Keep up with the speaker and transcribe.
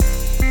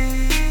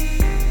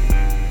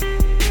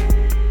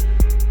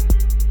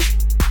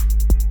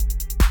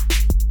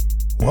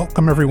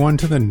Welcome, everyone,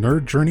 to the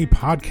Nerd Journey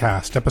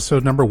Podcast,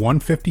 episode number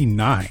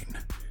 159.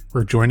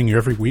 We're joining you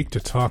every week to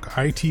talk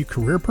IT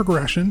career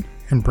progression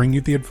and bring you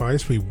the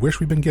advice we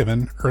wish we'd been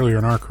given earlier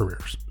in our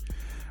careers.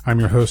 I'm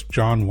your host,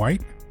 John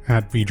White,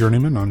 at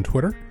VJourneyman on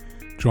Twitter,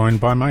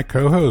 joined by my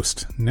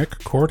co-host,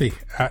 Nick Cordy,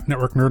 at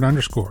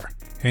NetworkNerd_.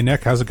 Hey,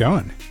 Nick, how's it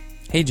going?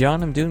 Hey,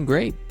 John, I'm doing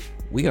great.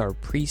 We are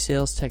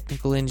pre-sales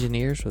technical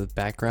engineers with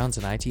backgrounds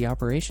in IT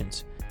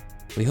operations.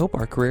 We hope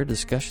our career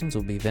discussions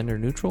will be vendor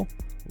neutral,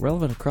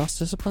 relevant across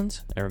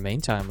disciplines, and remain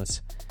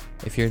timeless.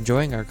 If you're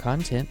enjoying our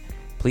content,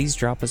 please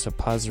drop us a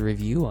positive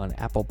review on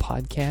Apple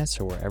Podcasts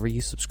or wherever you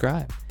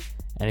subscribe.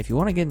 And if you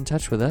want to get in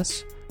touch with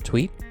us,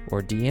 tweet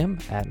or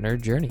DM at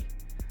Nerd Journey.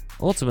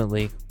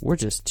 Ultimately, we're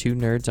just two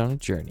nerds on a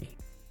journey.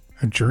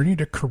 A journey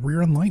to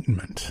career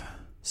enlightenment.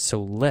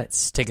 So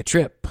let's take a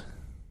trip.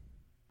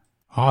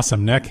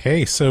 Awesome, Nick.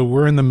 Hey, so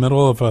we're in the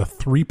middle of a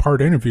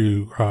 3-part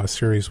interview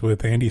series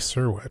with Andy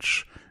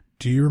Serwich.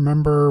 Do you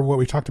remember what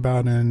we talked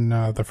about in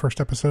the first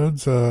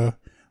episodes,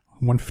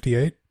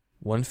 158?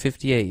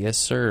 158, yes,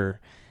 sir.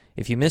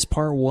 If you missed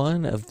part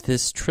 1 of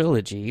this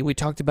trilogy, we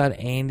talked about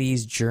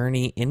Andy's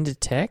journey into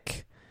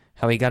tech,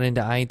 how he got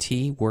into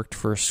IT, worked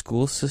for a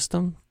school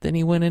system, then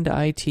he went into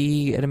IT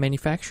at a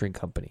manufacturing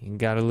company and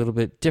got a little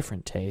bit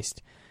different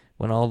taste,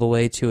 went all the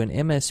way to an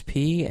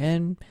MSP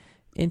and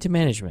into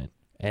management,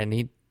 and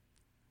he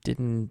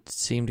didn't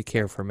seem to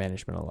care for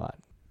management a lot.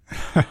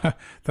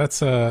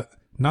 That's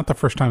not the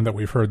first time that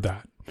we've heard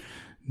that.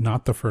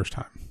 Not the first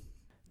time.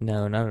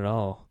 No, not at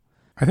all.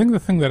 I think the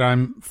thing that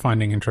I'm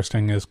finding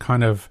interesting is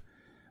kind of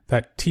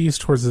that tease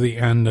towards the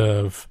end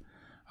of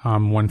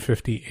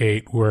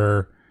 158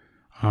 where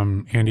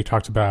Andy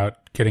talked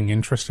about getting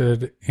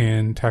interested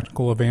in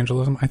technical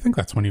evangelism. I think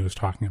that's when he was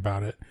talking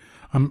about it.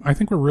 I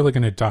think we're really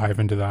going to dive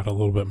into that a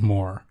little bit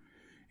more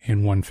in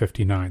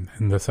 159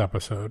 in this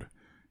episode.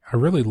 I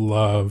really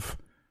love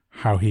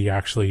how he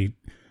actually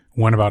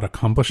went about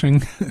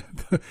accomplishing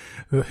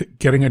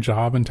getting a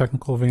job in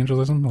technical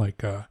evangelism, like,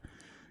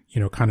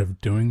 kind of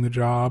doing the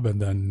job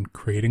and then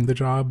creating the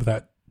job.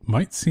 That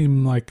might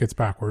seem like it's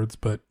backwards,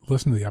 but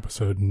listen to the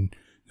episode and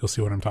you'll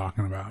see what I'm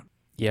talking about.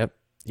 Yep.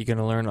 You're going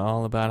to learn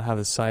all about how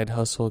the side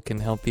hustle can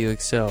help you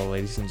excel,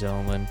 ladies and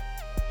gentlemen.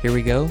 Here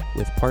we go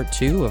with part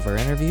 2 of our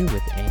interview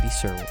with Andy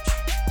Serwich.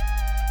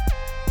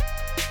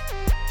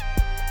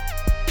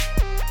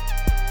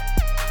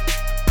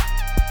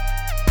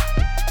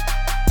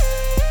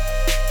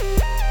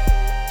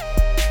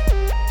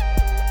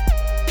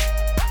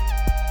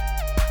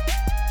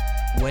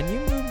 When you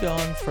moved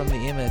on from the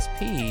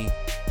MSP,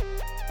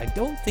 I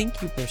don't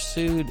think you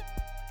pursued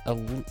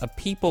a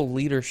people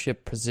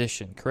leadership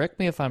position. Correct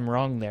me if I'm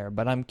wrong there,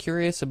 but I'm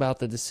curious about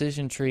the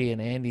decision tree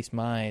in Andy's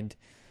mind.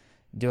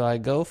 Do I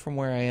go from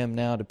where I am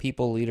now to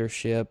people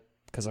leadership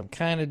because I'm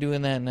kind of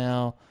doing that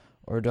now,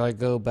 or do I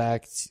go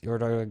back, or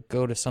do I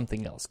go to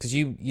something else? Because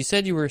you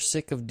said you were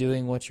sick of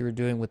doing what you were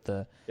doing with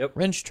the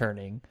wrench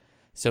turning.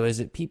 So is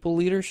it people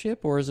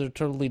leadership, or is it a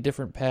totally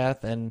different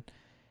path, and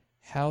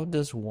how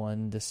does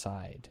one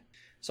decide?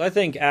 So I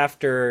think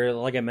after,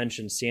 like I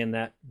mentioned, seeing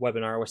that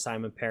webinar with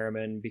Simon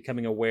Perriman,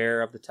 becoming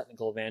aware of the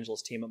technical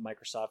evangelist team at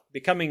Microsoft,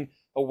 becoming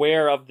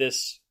aware of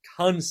this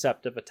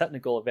concept of a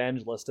technical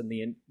evangelist in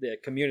the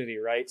community,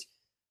 right?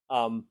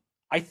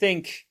 I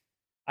think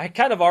I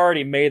kind of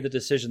already made the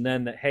decision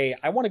then that, hey,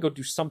 I want to go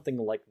do something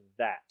like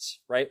that,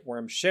 right? Where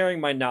I'm sharing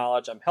my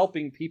knowledge, I'm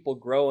helping people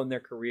grow in their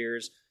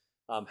careers,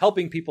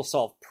 helping people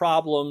solve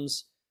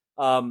problems.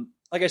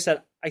 Like I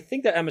said, I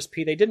think that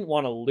MSP, they didn't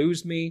want to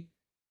lose me.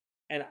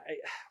 And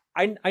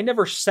I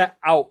never set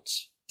out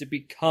to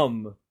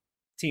become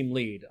team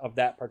lead of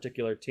that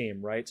particular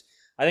team, right?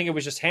 I think it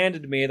was just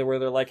handed to me where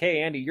they're like,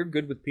 hey, Andy, you're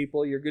good with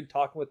people. You're good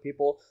talking with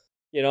people,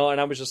 and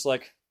I was just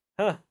like,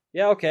 yeah,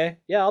 okay.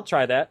 Yeah, I'll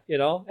try that,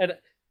 and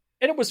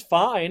it was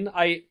fine.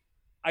 I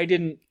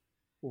didn't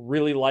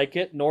really like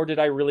it, nor did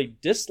I really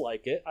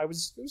dislike it. It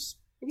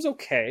was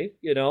okay,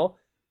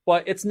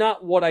 but it's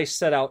not what I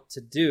set out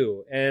to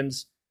do. And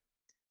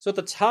so at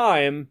the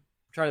time,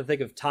 I'm trying to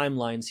think of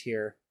timelines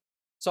here.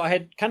 So I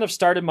had kind of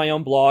started my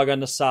own blog on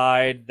the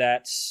side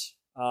that,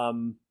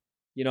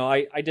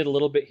 I did a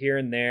little bit here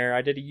and there.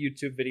 I did a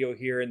YouTube video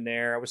here and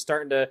there. I was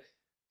starting to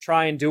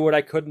try and do what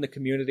I could in the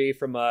community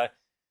from a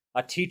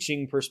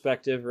teaching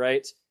perspective,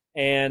 right?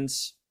 And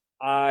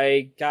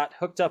I got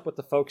hooked up with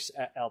the folks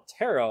at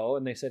Altero,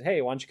 and they said,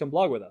 hey, why don't you come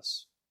blog with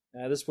us?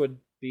 This would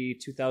be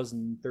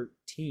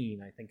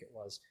 2013, I think it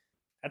was.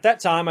 At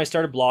that time, I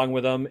started blogging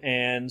with them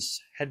and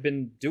had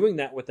been doing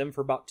that with them for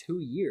about 2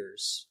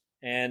 years.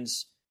 And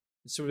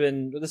this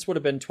would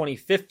have been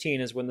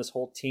 2015 is when this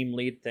whole team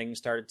lead thing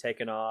started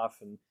taking off,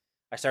 and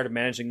I started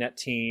managing that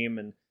team.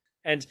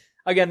 And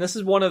again, this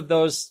is one of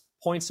those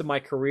points in my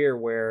career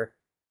where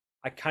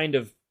I kind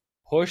of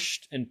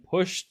pushed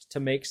to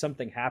make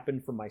something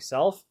happen for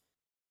myself.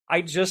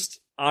 I just,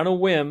 on a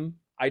whim,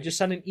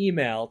 sent an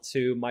email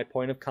to my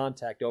point of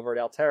contact over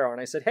at Altero, and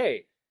I said,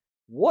 hey,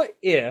 what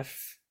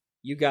if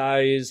you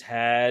guys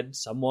had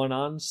someone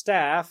on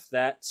staff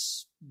that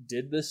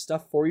did this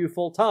stuff for you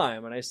full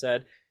time? And I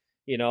said,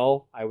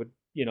 I would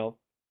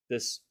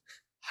this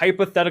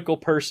hypothetical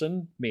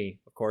person, me,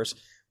 of course,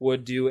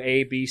 would do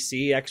A, B,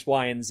 C, X,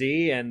 Y, and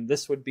Z, and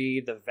this would be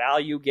the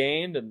value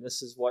gained, and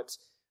this is what,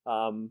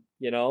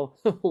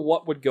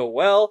 what would go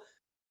well.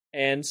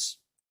 And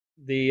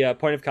the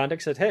point of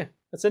contact said, hey,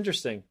 that's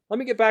interesting. Let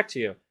me get back to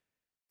you. A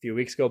few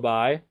weeks go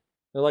by.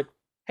 They're like,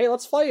 hey,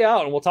 let's fly you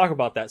out and we'll talk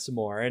about that some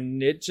more.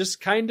 And it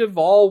just kind of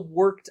all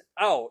worked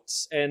out.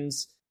 And,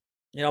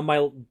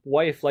 my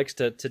wife likes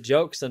to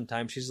joke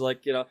sometimes. She's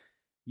like,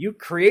 you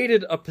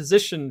created a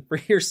position for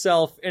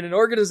yourself in an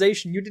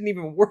organization you didn't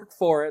even work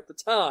for at the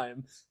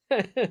time.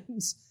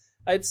 And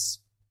it's,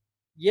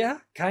 yeah,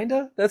 kind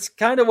of. That's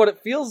kind of what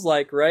it feels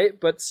like, right?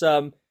 But,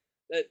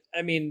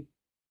 I mean,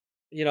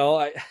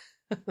 the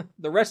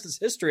rest is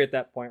history at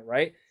that point,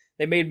 right?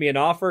 They made me an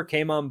offer,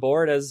 came on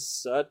board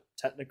as a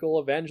technical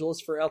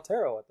evangelist for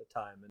Altero at the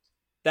time. And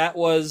that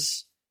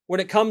was, when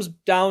it comes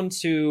down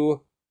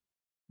to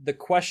the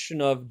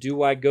question of,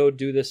 do I go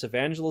do this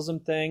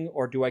evangelism thing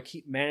or do I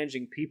keep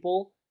managing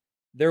people?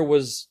 There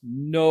was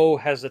no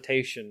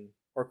hesitation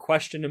or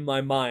question in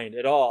my mind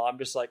at all. I'm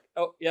just like,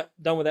 oh, yeah,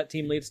 done with that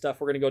team lead stuff.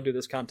 We're going to go do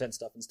this content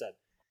stuff instead.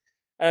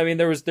 I mean,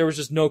 there was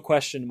just no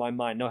question in my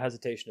mind, no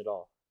hesitation at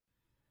all.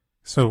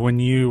 So when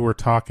you were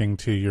talking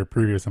to your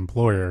previous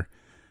employer,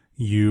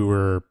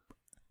 you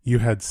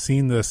had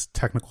seen this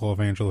technical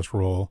evangelist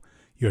role.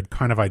 You had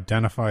kind of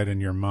identified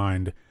in your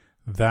mind,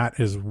 that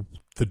is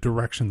the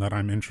direction that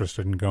I'm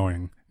interested in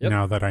going. Yep.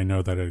 Now that I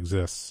know that it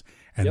exists.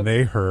 And yep.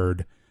 They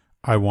heard,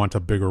 I want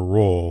a bigger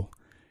role.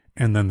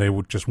 And then they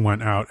just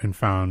went out and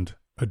found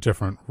a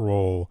different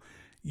role,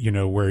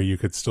 where you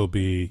could still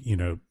be,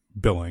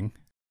 billing.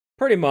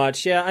 Pretty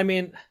much. Yeah. I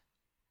mean,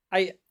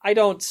 I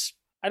don't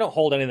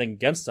hold anything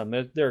against them.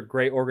 They're a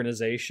great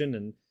organization.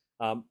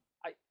 And,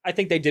 I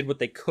think they did what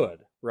they could,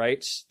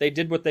 right? They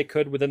did what they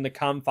could within the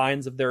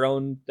confines of their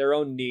own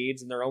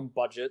needs and their own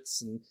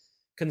budgets and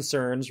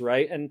concerns,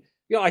 right? And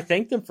I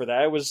thank them for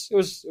that. It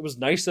was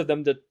nice of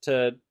them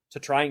to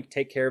try and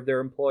take care of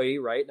their employee,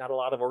 right? Not a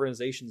lot of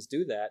organizations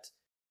do that.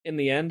 In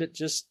the end, it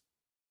just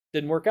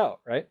didn't work out,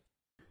 right?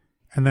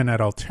 And then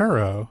at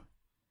Altero,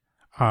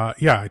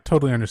 I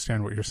totally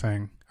understand what you're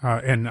saying.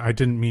 And I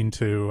didn't mean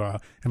to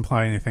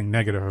imply anything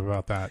negative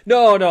about that.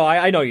 No,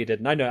 I know you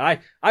didn't. I know.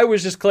 I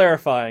was just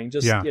clarifying,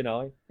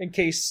 in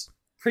case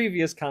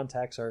previous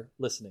contacts are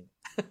listening.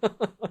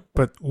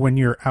 But when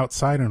you're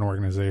outside an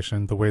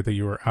organization, the way that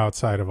you were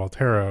outside of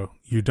Altero,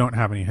 you don't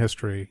have any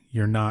history.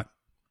 You're not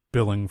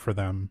billing for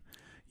them.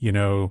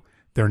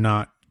 They're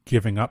not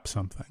giving up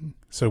something.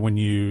 So when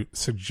you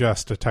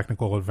suggest a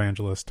technical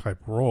evangelist type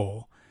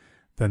role,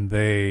 then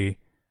they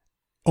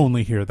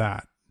only hear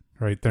that.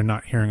 Right. They're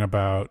not hearing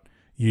about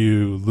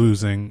you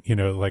losing, we're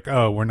not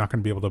going to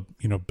be able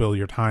to, bill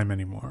your time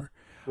anymore.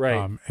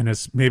 Right. And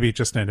it's maybe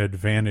just an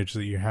advantage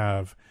that you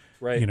have,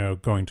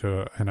 right. Going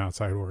to an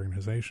outside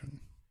organization.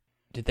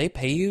 Did they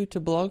pay you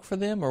to blog for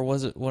them, or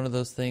was it one of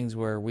those things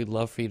where we'd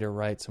love for you to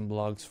write some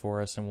blogs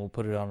for us and we'll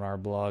put it on our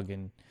blog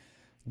and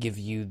give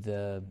you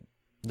the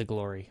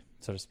glory,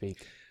 so to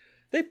speak?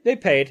 They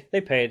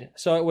paid.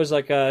 So it was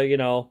like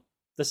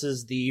this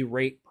is the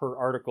rate per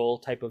article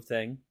type of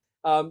thing.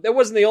 That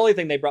wasn't the only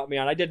thing they brought me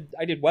on. I did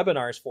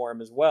webinars for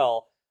them as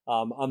well,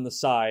 on the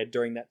side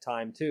during that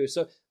time too.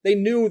 So they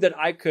knew that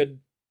I could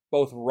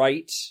both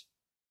write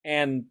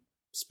and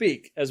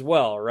speak as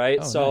well, right?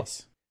 Oh,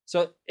 nice.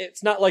 So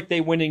it's not like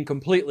they went in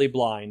completely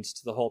blind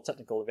to the whole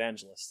technical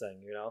evangelist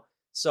thing,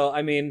 So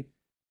I mean,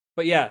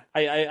 but yeah,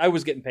 I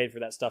was getting paid for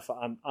that stuff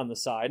on the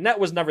side, and that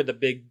was never the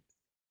big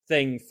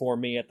thing for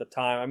me at the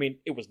time. I mean,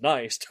 it was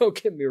nice, don't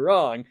get me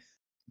wrong,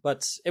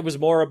 but it was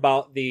more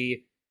about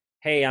the,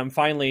 hey, I'm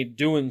finally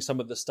doing some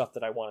of the stuff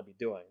that I want to be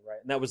doing, right?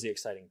 And that was the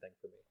exciting thing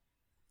for me.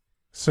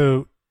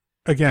 So,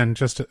 again,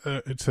 just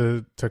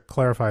to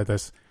clarify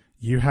this,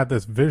 you had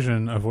this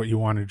vision of what you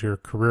wanted your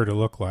career to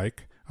look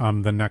like,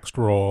 the next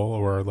role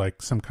or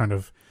like some kind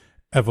of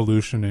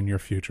evolution in your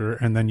future,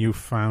 and then you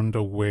found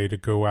a way to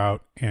go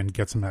out and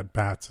get some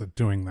at-bats at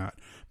doing that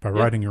by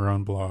writing your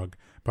own blog,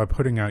 by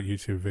putting out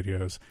YouTube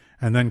videos,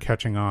 and then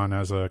catching on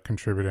as a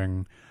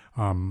contributing,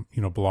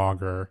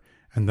 blogger,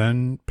 and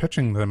then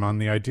pitching them on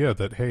the idea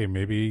that, hey,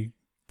 maybe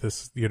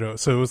this,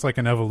 so it was like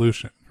an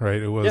evolution,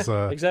 right? It was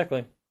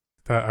exactly.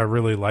 I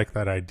really like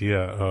that idea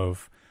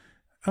of,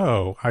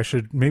 oh, I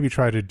should maybe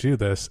try to do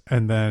this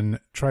and then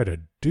try to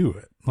do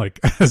it.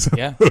 Like, as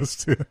opposed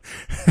to.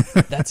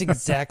 That's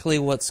exactly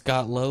what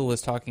Scott Lowe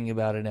was talking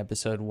about in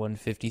episode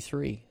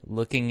 153.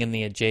 Looking in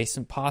the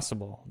adjacent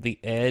possible. The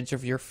edge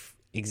of your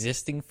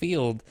existing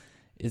field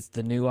is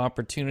the new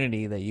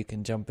opportunity that you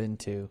can jump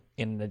into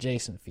in an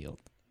adjacent field.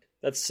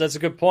 That's a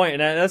good point.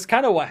 And that's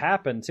kind of what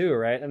happened too,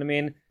 right? And I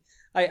mean,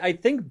 I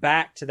think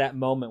back to that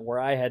moment where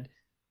I had,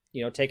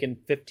 taken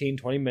 15,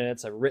 20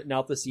 minutes, I've written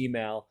out this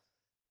email,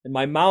 and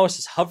my mouse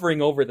is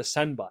hovering over the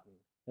send button.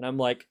 And I'm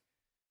like,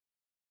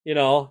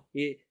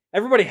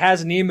 everybody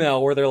has an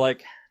email where they're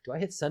like, do I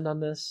hit send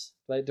on this?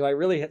 Do I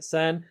really hit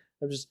send?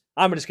 I'm just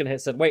going to hit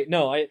send. Wait,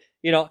 no,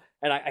 and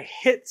I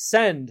hit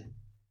send,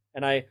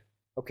 and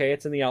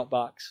it's in the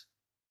outbox.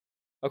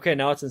 Okay,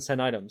 now it's in 10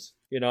 items.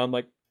 I'm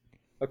like,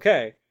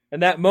 okay.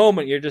 And that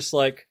moment, you're just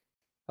like,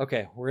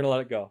 okay, we're going to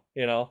let it go.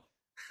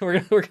 We're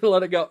going to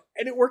let it go.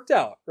 And it worked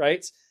out,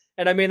 right?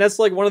 And I mean, that's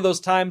like one of those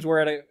times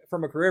where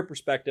from a career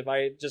perspective,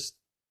 I just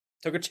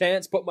took a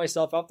chance, put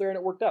myself out there, and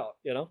it worked out,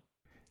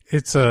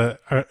 It's this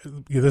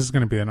is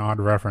going to be an odd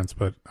reference,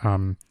 but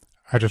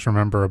I just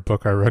remember a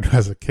book I read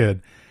as a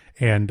kid,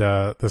 and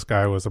this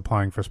guy was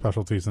applying for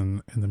specialties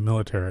in the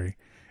military,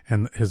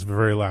 and his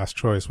very last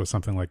choice was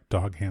something like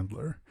dog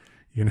handler,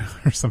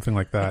 or something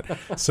like that.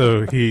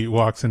 So he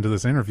walks into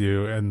this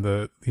interview, and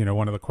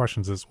one of the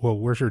questions is, well,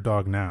 where's your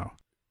dog now?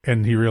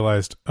 And he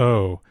realized,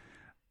 oh,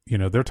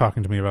 they're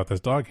talking to me about this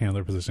dog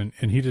handler position,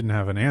 and he didn't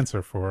have an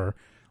answer for,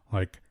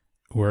 like,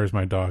 where's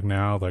my dog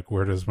now? Like,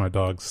 where does my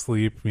dog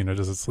sleep?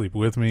 Does it sleep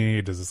with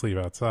me? Does it sleep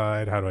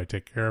outside? How do I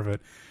take care of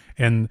it?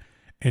 And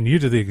you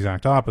did the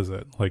exact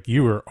opposite. Like,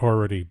 you were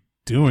already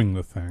doing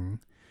the thing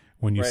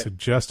when you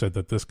suggested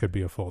that this could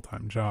be a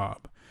full-time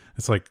job.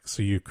 It's like,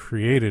 so you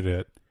created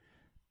it,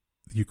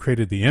 you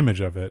created the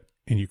image of it,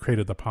 and you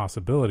created the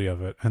possibility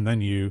of it, and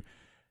then you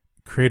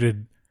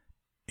created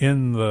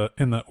in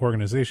the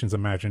organization's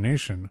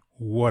imagination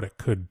what it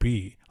could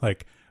be.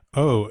 Like,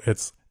 oh,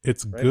 it's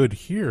good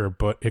here,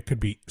 but it could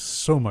be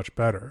so much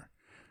better,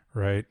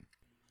 right?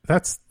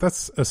 That's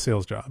a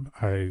sales job.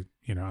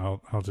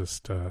 I'll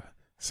just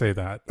say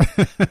that.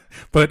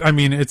 But I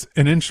mean, it's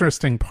an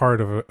interesting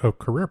part of a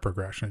career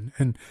progression,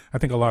 and I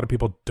think a lot of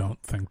people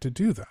don't think to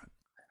do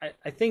that.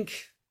 I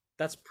think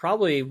that's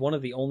probably one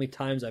of the only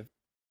times I've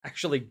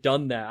actually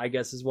done that, I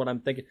guess, is what I'm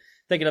thinking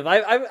of.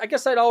 I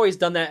guess I'd always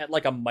done that at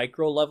like a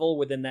micro level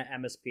within that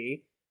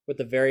MSP with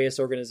the various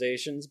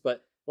organizations,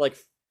 but like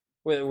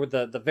with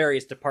the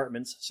various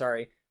departments,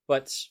 sorry.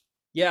 But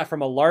yeah,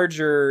 from a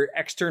larger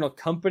external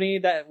company,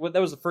 that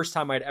was the first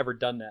time I'd ever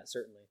done that,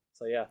 certainly.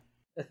 So yeah,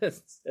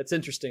 it's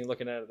interesting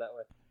looking at it that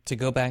way. To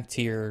go back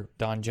to your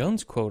Don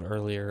Jones quote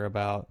earlier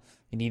about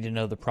you need to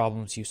know the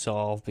problems you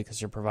solve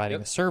because you're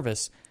providing a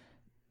service,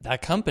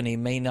 that company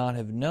may not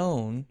have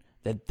known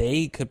that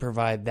they could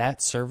provide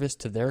that service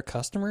to their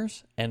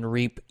customers and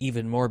reap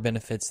even more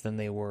benefits than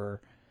they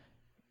were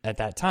at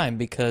that time,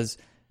 because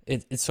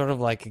it's sort of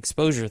like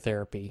exposure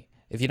therapy.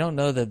 If you don't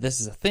know that this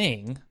is a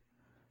thing,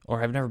 or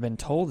have never been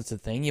told it's a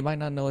thing, you might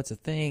not know it's a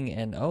thing,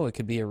 and it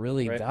could be a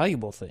really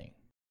valuable thing.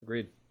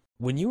 Agreed.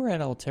 When you were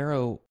at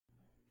Altero,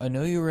 I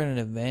know you were in an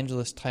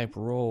evangelist type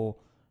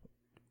role.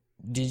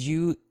 Did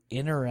you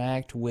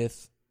interact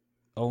with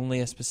only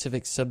a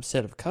specific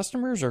subset of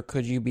customers, or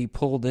could you be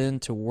pulled in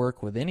to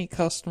work with any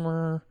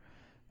customer,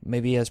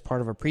 maybe as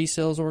part of a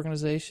pre-sales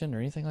organization or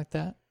anything like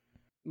that?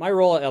 My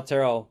role at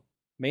Altero,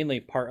 mainly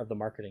part of the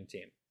marketing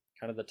team,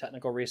 kind of the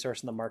technical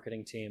resource in the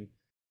marketing team.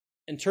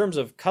 In terms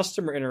of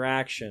customer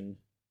interaction,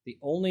 the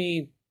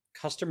only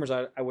customers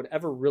I would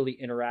ever really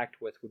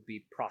interact with would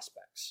be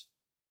prospects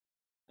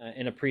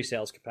in a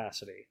pre-sales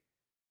capacity.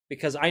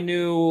 Because I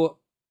knew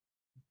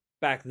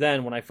back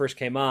then when I first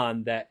came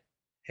on that,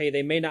 hey,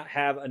 they may not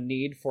have a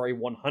need for a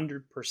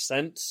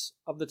 100%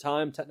 of the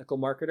time technical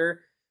marketer.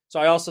 So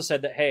I also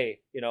said that, hey,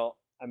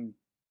 I'm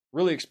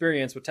really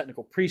experienced with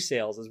technical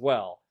pre-sales as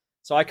well.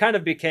 So I kind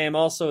of became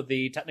also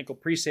the technical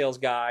pre-sales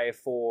guy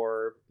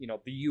for, the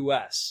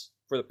US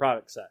for the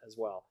product set as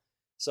well.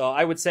 So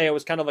I would say it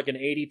was kind of like an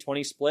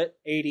 80-20 split,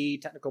 80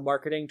 technical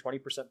marketing,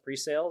 20%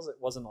 pre-sales. It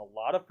wasn't a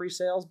lot of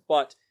pre-sales,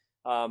 but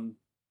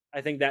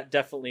I think that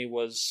definitely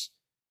was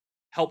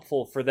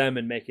helpful for them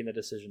in making the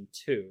decision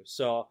too.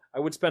 So I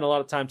would spend a lot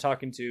of time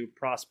talking to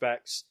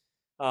prospects.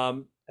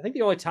 I think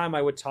the only time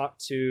I would talk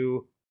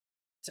to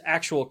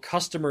actual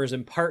customers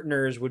and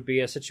partners would be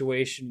a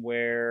situation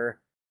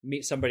where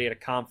meet somebody at a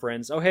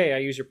conference. Oh, hey, I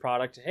use your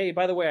product. Hey,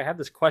 by the way, I have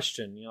this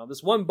question,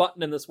 this one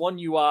button and this one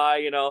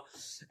UI,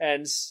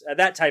 and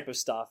that type of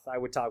stuff I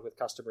would talk with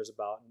customers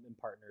about and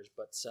partners,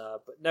 but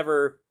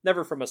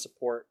never from a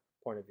support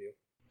point of view.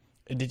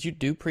 Did you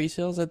do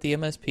pre-sales at the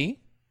MSP?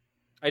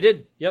 I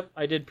did. Yep.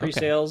 I did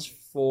pre-sales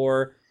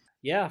for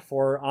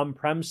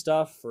on-prem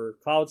stuff, for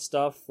cloud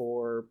stuff,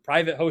 for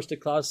private hosted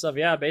cloud stuff.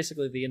 Yeah.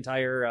 Basically the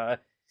entire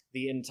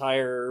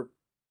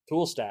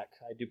tool stack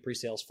I do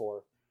pre-sales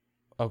for.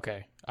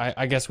 Okay.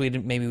 I guess we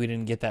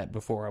didn't get that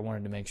before. I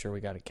wanted to make sure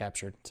we got it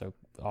captured. So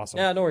awesome.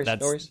 Yeah, no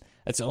worries.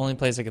 That's the only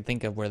place I could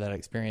think of where that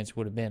experience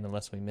would have been,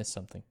 unless we missed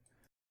something.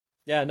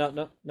 Yeah,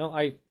 no.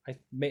 I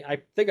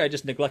think I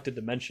just neglected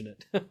to mention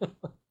it.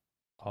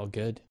 All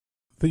good.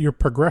 Your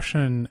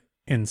progression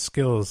in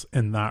skills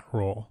in that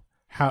role,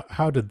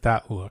 how did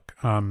that look?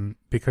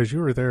 Because you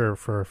were there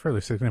for a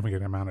fairly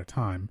significant amount of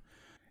time,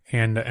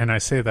 and I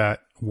say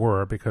that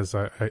were because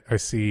I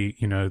see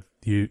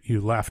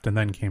you left and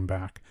then came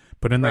back.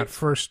 But in that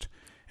first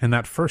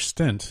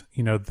stint,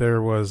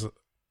 there was,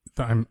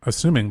 I'm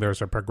assuming there's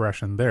a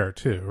progression there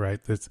too, right?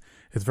 It's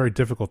very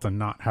difficult to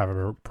not have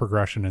a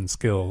progression in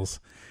skills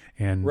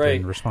and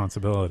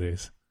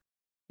responsibilities.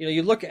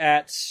 You look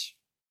at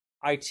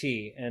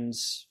IT, and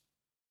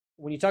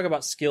when you talk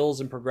about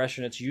skills and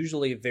progression, it's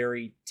usually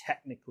very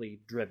technically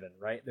driven,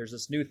 right? There's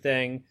this new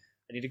thing,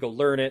 I need to go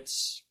learn it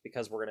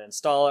because we're going to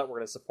install it, we're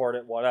going to support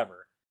it,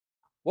 whatever.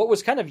 what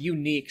was kind of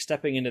unique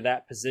stepping into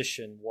that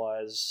position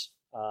was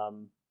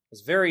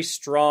very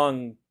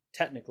strong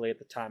technically at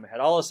the time. I had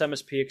all this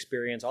MSP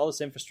experience, all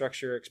this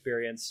infrastructure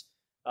experience.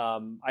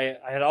 I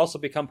had also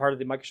become part of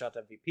the Microsoft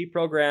MVP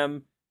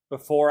program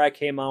before I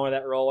came on with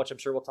that role, which I'm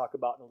sure we'll talk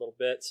about in a little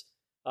bit.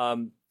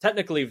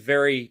 Technically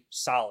very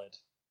solid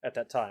at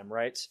that time,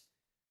 right?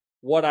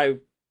 What I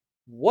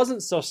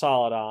wasn't so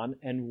solid on,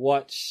 and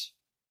what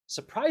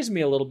surprised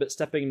me a little bit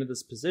stepping into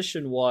this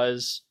position,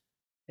 was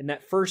in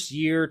that first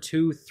year,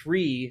 2,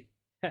 3,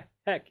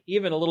 heck,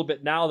 even a little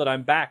bit now that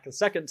I'm back the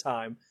second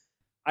time,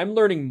 I'm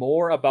learning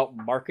more about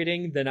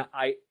marketing than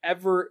I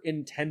ever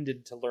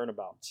intended to learn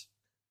about.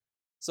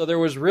 So there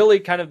was really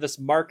kind of this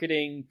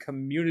marketing,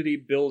 community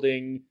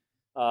building,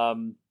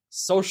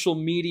 social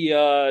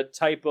media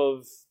type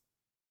of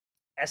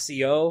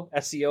SEO.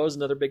 SEO is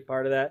another big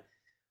part of that.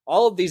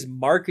 All of these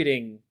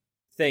marketing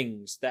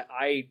things that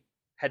I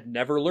had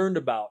never learned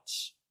about.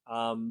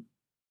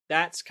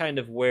 That's kind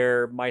of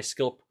where my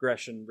skill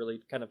progression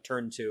really kind of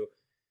turned to,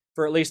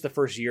 for at least the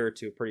first year or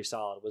two, pretty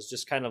solid. Was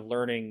just kind of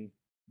learning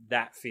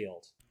that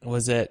field.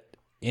 Was it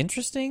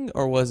interesting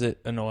or was it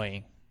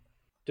annoying?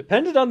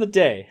 Depended on the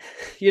day.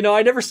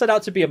 I never set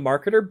out to be a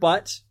marketer,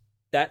 but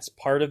that's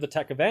part of the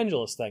tech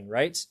evangelist thing,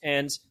 right?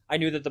 And I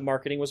knew that the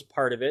marketing was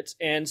part of it.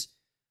 And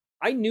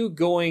I knew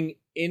going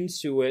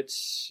into it,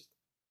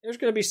 there's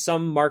going to be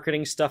some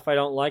marketing stuff I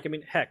don't like. I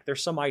mean, heck,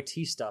 there's some IT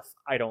stuff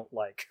I don't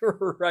like,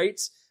 right?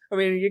 I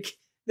mean,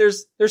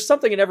 there's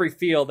something in every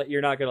field that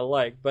you're not going to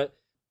like, but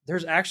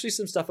there's actually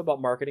some stuff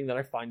about marketing that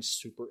I find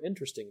super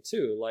interesting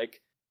too.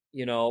 Like,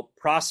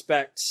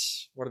 prospect,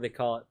 what do they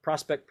call it?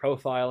 Prospect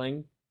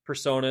profiling,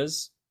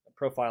 personas.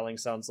 Profiling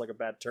sounds like a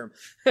bad term.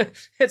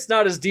 It's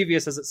not as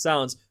devious as it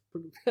sounds.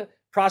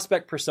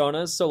 Prospect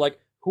personas. So like,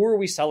 who are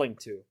we selling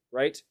to,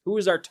 right? Who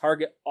is our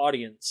target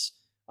audience?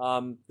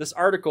 This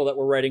article that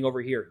we're writing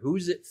over here,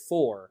 who's it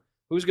for?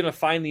 Who's going to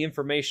find the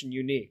information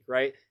unique,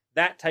 right?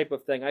 That type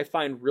of thing I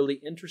find really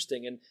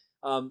interesting.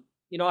 And,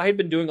 I had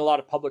been doing a lot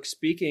of public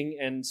speaking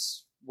and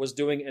was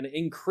doing an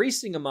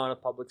increasing amount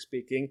of public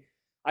speaking.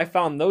 I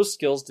found those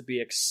skills to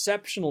be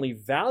exceptionally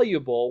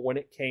valuable when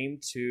it came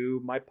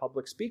to my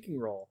public speaking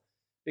role.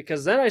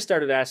 Because then I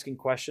started asking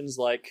questions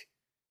like,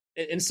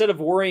 instead of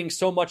worrying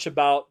so much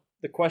about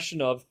the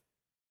question of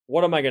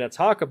what am I going to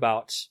talk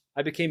about,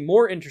 I became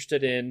more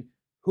interested in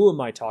who am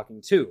I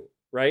talking to,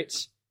 right?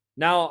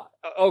 Now,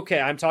 okay,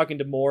 I'm talking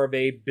to more of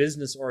a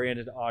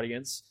business-oriented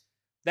audience.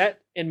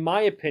 That, in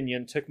my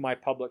opinion, took my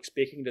public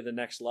speaking to the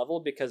next level,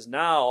 because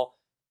now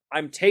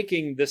I'm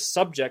taking this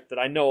subject that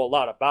I know a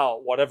lot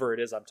about, whatever it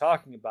is I'm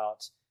talking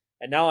about,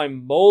 and now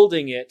I'm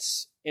molding it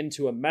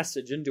into a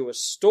message, into a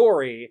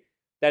story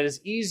that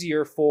is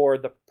easier for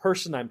the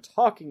person I'm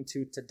talking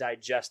to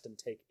digest and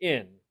take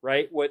in,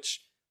 right?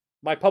 Which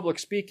my public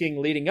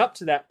speaking leading up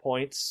to that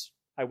point,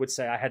 I would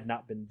say I had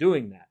not been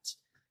doing that.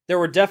 There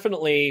were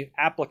definitely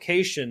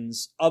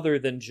applications other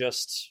than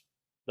just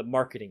the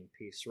marketing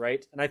piece,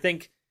 right? And I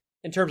think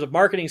in terms of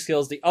marketing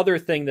skills, the other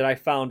thing that I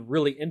found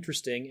really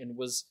interesting and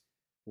was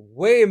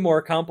way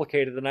more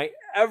complicated than I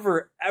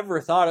ever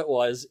thought it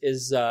was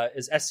is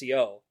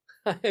SEO.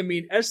 I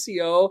mean,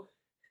 SEO,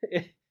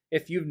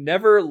 if you've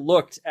never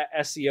looked at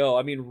SEO,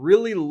 I mean,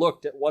 really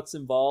looked at what's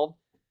involved,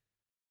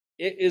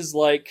 it is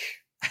like,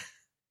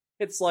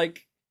 it's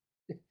like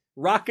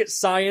rocket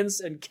science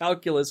and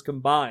calculus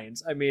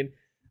combined. I mean,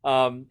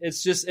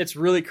 it's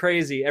really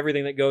crazy,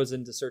 everything that goes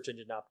into search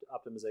engine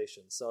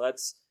optimization. So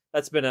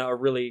that's been a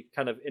really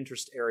kind of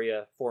interest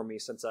area for me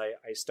since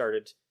I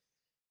started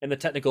in the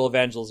technical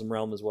evangelism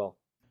realm as well.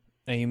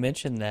 Now, you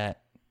mentioned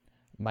that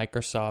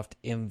Microsoft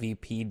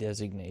MVP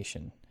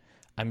designation.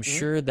 I'm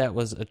sure that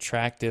was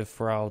attractive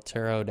for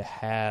Altero to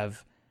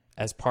have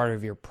as part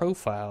of your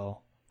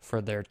profile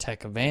for their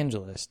tech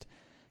evangelist.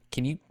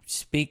 Can you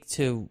speak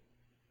to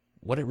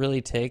what it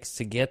really takes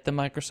to get the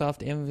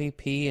Microsoft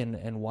MVP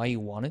and why you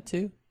wanted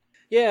to?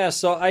 Yeah,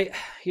 so I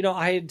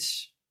had,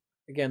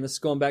 again, this is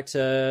going back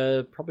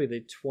to probably the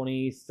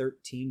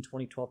 2013,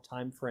 2012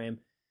 timeframe.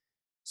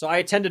 So I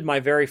attended my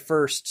very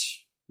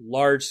first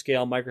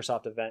large-scale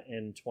Microsoft event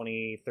in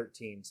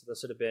 2013. So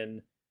this would have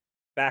been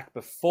back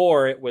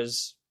before it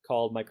was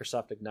called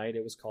Microsoft Ignite.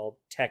 It was called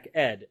Tech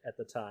Ed at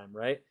the time,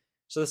 right?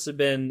 So this had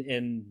been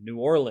in New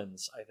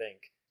Orleans, I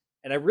think.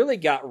 And I really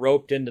got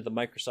roped into the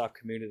Microsoft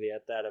community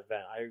at that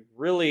event.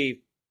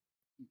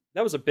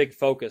 That was a big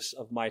focus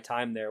of my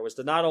time there, was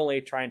to not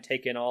only try and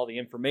take in all the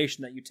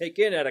information that you take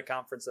in at a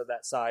conference of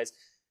that size,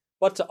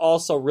 but to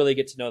also really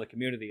get to know the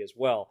community as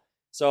well.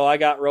 So I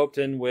got roped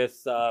in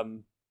with,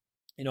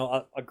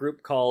 a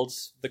group called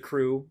The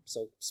Crew,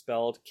 so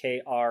spelled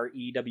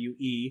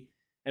KREWE.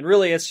 And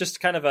really, it's just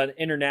kind of an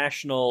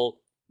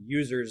international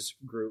users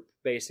group,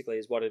 basically,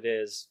 is what it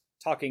is,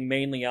 talking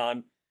mainly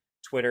on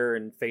Twitter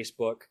and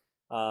Facebook.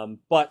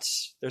 But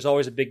there's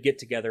always a big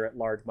get-together at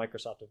large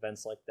Microsoft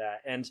events like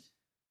that. And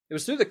it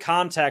was through the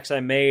contacts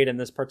I made in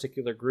this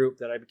particular group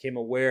that I became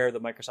aware of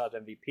the Microsoft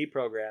MVP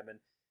program. And,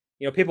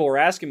 people were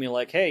asking me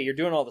like, hey, you're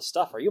doing all this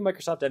stuff. Are you a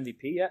Microsoft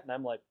MVP yet? And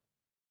I'm like,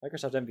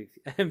 Microsoft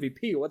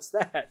MVP, what's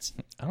that?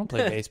 I don't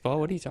play baseball.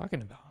 What are you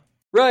talking about?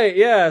 Right,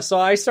 yeah. So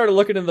I started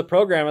looking into the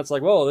program. It's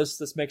like, whoa,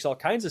 this makes all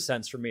kinds of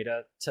sense for me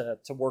to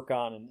work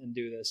on and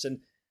do this. And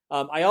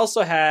I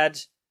also had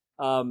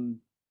the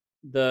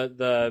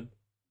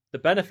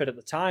benefit at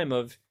the time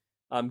of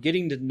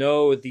getting to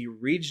know the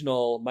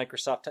regional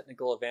Microsoft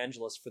technical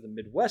evangelist for the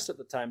Midwest at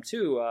the time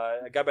too,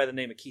 a guy by the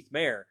name of Keith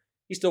Mayer.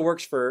 He still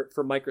works for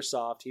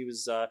Microsoft. He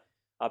was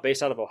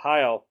based out of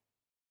Ohio.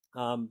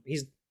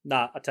 He's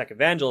not a tech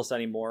evangelist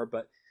anymore,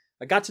 but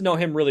I got to know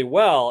him really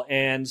well.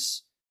 And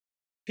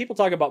people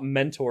talk about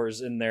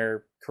mentors in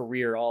their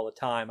career all the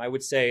time. I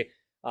would say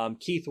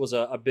Keith was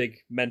a big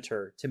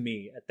mentor to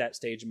me at that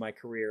stage in my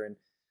career. And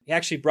he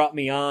actually brought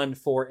me on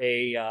for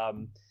a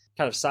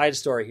kind of side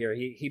story here.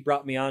 He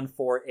brought me on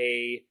for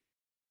a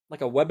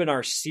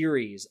webinar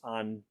series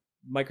on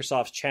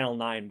Microsoft's Channel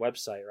 9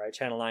 website, right?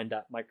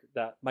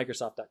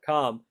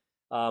 channel9.microsoft.com.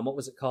 What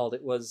was it called?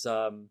 It was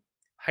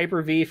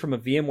Hyper-V from a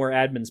VMware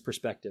admin's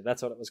perspective.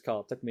 That's what it was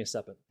called. It took me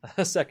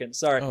a second.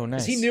 Sorry. Oh,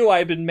 nice. He knew I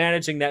had been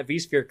managing that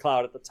vSphere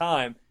cloud at the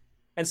time.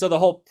 And so the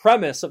whole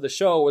premise of the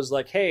show was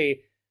like,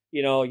 hey,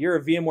 you're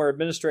a VMware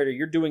administrator.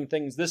 You're doing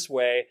things this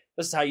way.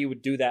 This is how you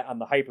would do that on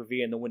the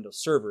Hyper-V and the Windows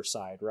Server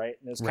side, right?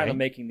 And it's kind of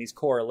making these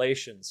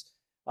correlations.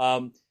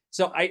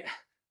 So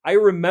I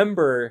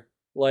remember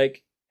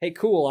like, hey,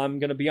 cool, I'm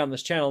going to be on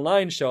this Channel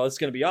 9 show. It's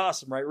going to be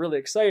awesome, right? Really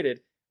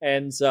excited.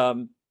 And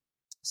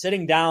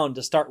sitting down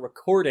to start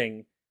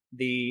recording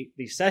the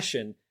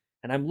session,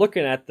 and I'm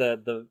looking at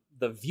the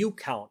view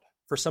count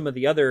for some of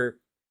the other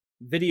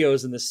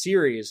videos in the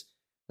series,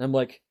 and I'm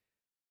like,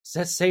 does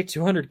that say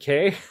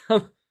 200K?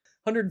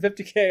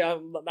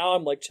 150K. Now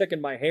I'm like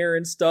checking my hair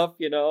and stuff,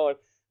 and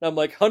I'm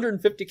like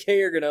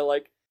 150K are gonna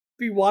like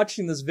be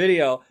watching this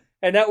video,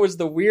 and that was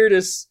the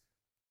weirdest,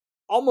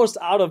 almost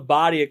out of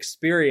body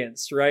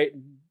experience, right?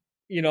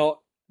 That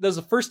was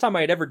the first time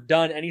I had ever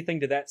done anything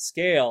to that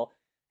scale,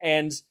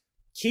 and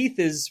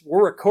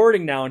we're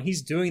recording now, and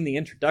he's doing the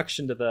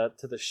introduction to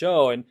the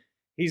show, and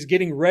he's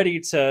getting ready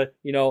to,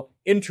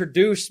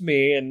 introduce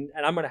me, and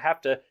I'm going to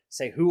have to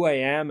say who I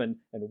am and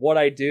what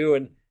I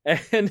do.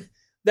 And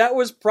that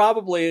was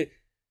probably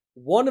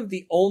one of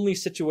the only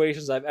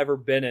situations I've ever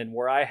been in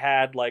where I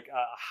had like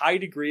a high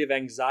degree of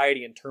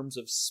anxiety in terms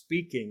of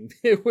speaking.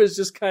 It was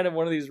just kind of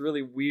one of these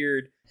really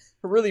weird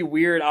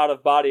out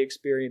of body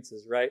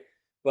experiences. Right.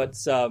 But,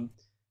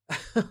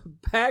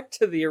 back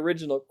to the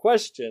original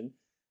question,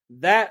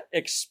 that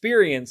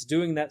experience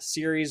doing that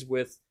series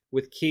with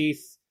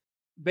Keith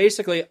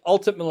basically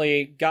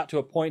ultimately got to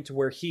a point to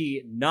where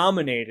he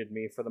nominated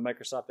me for the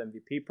Microsoft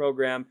MVP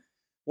program.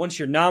 Once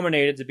you're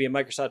nominated to be a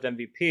Microsoft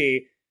MVP,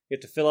 you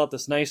have to fill out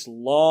this nice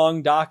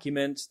long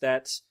document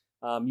that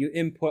you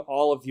input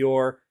all of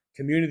your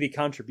community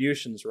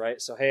contributions,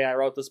 right? So, hey, I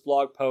wrote this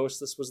blog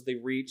post. This was the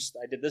reach.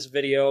 I did this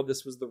video.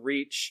 This was the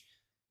reach.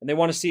 And they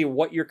want to see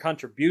what your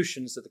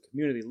contributions to the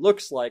community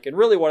looks like. And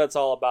really what it's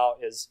all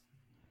about is,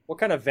 what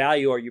kind of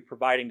value are you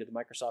providing to the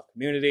Microsoft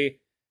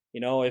community?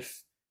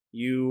 If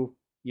you,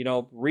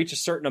 reach a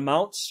certain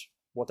amount,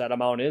 what that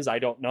amount is, I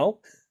don't know.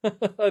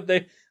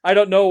 I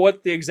don't know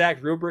what the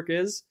exact rubric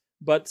is,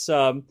 but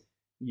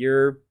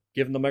you're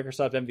given the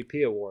Microsoft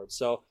MVP award.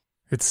 So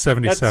it's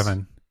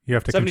 77. You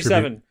have to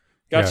 77. Contribute.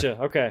 Gotcha.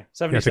 Yeah. Okay.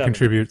 77. You have to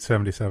contribute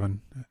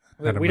 77.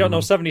 We don't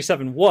know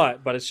 77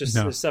 what, but it's just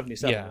No.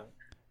 77. Yeah.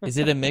 Is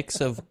it a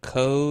mix of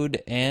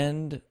code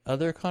and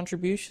other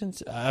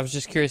contributions? I was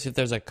just curious if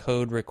there's a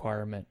code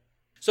requirement.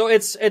 So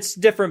it's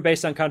different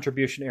based on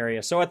contribution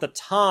area. So at the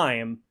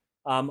time,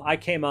 I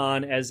came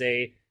on as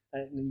you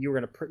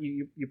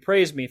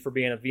praised me for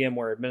being a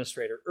VMware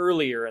administrator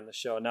earlier in the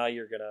show. Now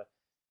you're gonna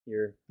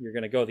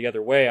go the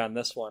other way on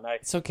this one.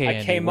 It's okay, I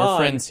Andy. came We're on.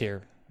 friends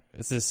here.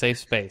 This is a safe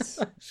space.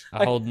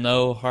 I hold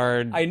no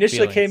hard. I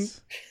initially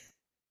feelings.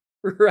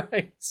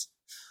 Right.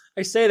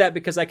 I say that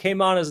because I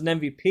came on as an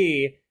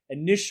MVP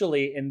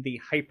initially in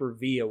the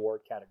Hyper-V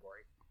award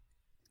category.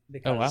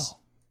 Because, Oh wow.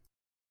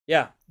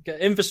 Yeah,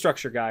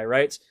 infrastructure guy,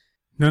 right?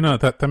 No,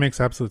 that makes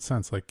absolute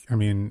sense. Like, I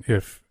mean,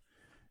 if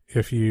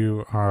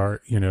you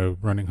are,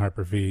 running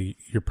Hyper-V,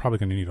 you're probably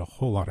going to need a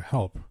whole lot of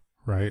help,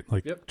 right?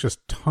 Like,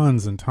 just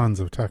tons and tons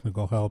of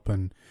technical help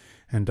and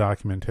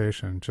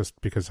documentation, just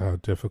because how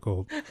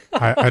difficult.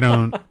 I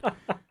don't.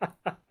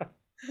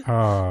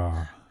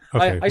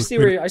 Okay. I see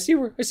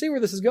where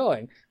this is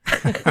going.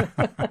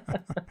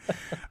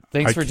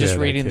 Thanks for just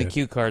reading the kid.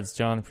 cue cards,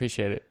 John.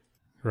 Appreciate it.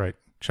 Right.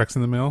 Checks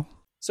in the mail.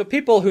 So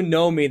people who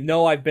know me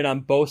know I've been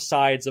on both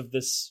sides of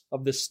this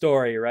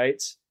story,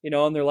 right?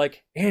 And they're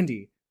like,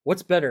 Andy,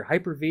 what's better,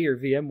 Hyper-V or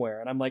VMware?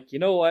 And I'm like, you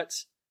know what?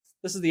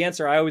 This is the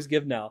answer I always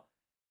give now.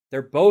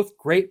 They're both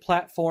great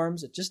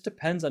platforms. It just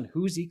depends on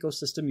whose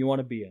ecosystem you want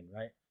to be in,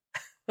 right?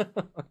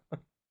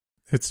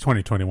 It's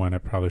 2021.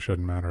 It probably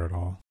shouldn't matter at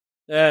all.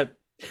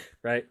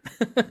 Right.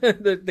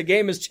 the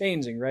game is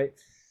changing, right?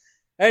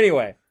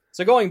 Anyway,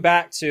 so going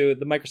back to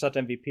the Microsoft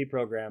MVP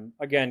program,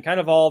 again, kind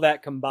of all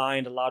that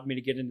combined allowed me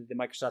to get into the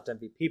Microsoft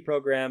MVP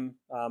program.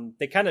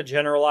 They kind of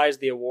generalized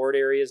the award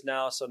areas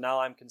now, so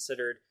now I'm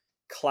considered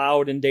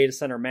cloud and data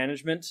center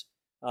management.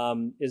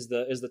 is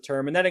the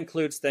term, and that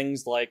includes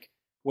things like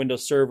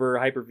Windows Server,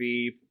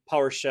 Hyper-V,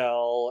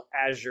 PowerShell,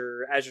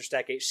 Azure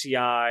Stack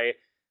HCI.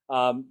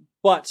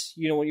 But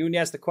when you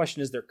ask the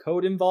question, is there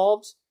code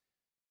involved?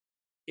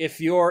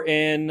 If you're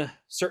in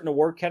certain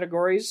award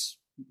categories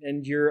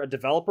and you're a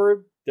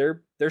developer,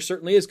 there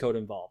certainly is code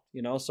involved.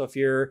 So if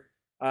you're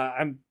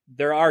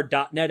there are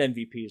 .NET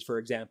MVPs, for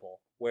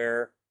example,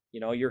 where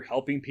you're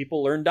helping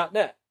people learn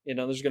 .NET.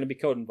 There's going to be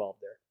code involved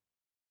there.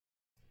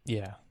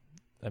 Yeah.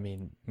 I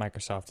mean,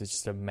 Microsoft is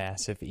just a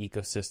massive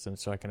ecosystem,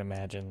 so I can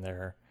imagine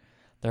there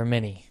are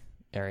many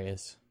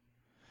areas.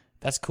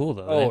 That's cool,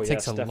 though. It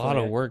takes a lot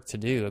of work to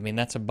do. I mean,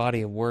 that's a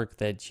body of work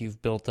that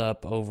you've built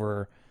up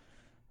over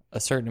a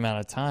certain amount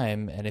of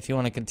time, and if you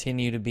want to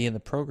continue to be in the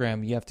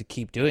program, you have to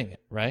keep doing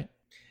it, right?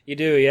 You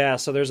do, yeah.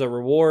 So there's a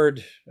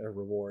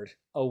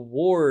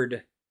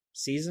award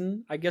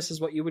season, I guess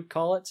is what you would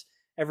call it,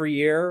 every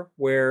year,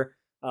 where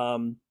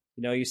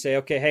you say,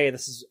 okay, hey,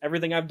 this is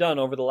everything I've done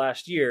over the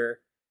last year.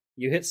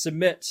 You hit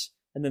submit,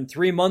 and then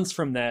 3 months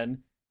from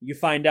then, you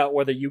find out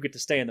whether you get to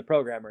stay in the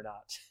program or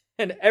not.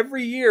 And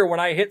every year when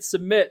I hit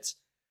submit,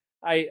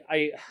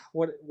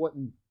 what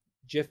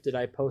GIF did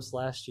I post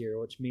last year?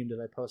 Which meme did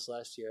I post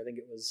last year? I think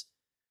it was,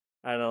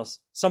 I don't know,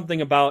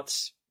 something about,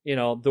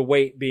 the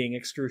wait being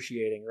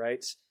excruciating,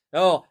 right?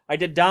 Oh, I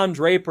did Don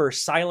Draper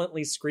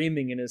silently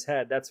screaming in his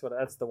head. That's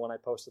the one I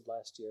posted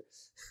last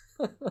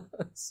year.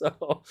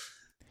 So,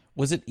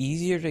 was it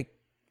easier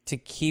to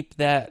keep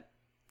that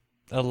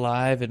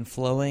alive and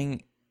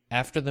flowing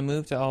after the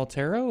move to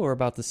Altera, or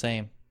about the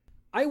same?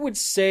 I would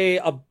say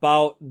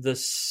about the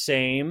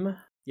same.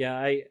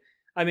 Yeah,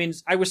 I mean,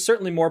 I was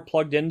certainly more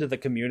plugged into the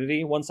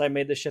community once I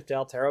made the shift to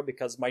Altera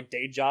because my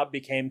day job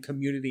became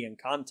community and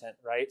content,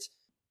 right?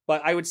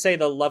 But I would say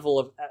the level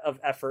of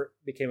effort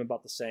became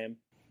about the same.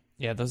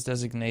 Yeah, those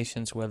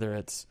designations, whether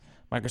it's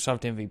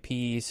Microsoft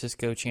MVP,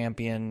 Cisco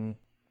Champion,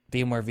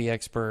 VMware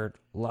vExpert,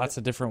 lots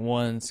of different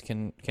ones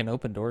can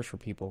open doors for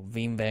people.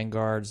 Veeam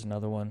Vanguard's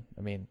another one.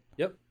 I mean,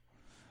 yep.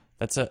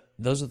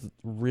 Those are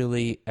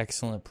really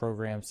excellent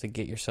programs to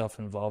get yourself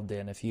involved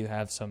in. If you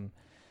have some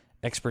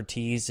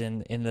expertise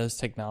in those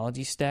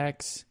technology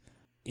stacks,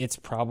 it's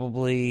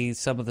probably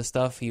some of the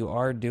stuff you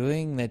are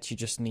doing that you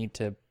just need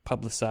to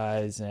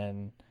publicize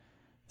and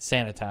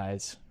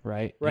sanitize,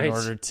 right? Right. In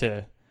order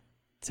to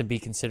be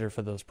considered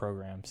for those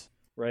programs.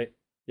 Right.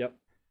 Yep.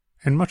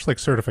 And much like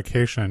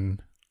certification,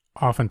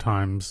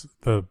 oftentimes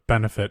the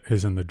benefit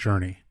is in the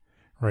journey,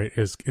 right?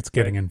 It's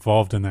getting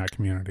involved in that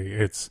community.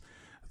 It's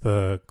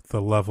the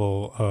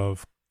level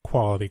of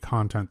quality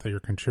content that you're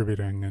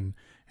contributing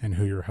and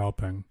who you're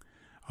helping.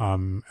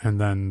 And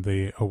then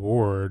the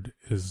award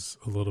is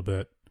a little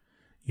bit,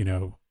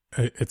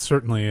 it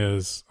certainly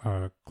is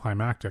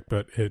climactic,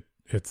 but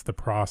it's the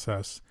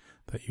process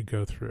that you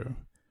go through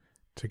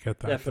to get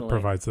that that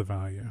provides the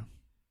value.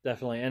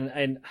 Definitely.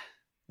 And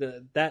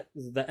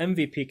the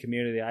MVP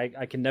community,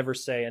 I can never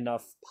say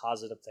enough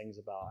positive things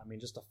about. I mean,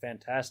 just a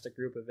fantastic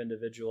group of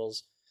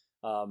individuals.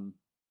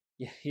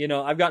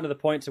 I've gotten to the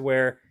point to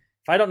where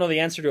if I don't know the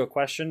answer to a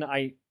question,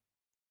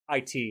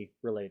 IT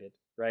related,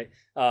 right?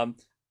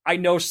 I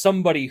know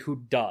somebody who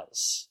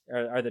does,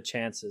 are the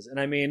chances. And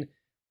I mean,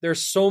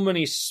 there's so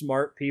many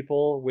smart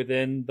people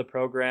within the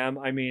program.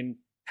 I mean,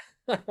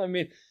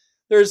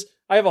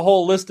 I have a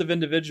whole list of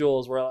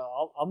individuals where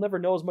I'll never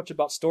know as much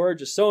about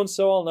storage as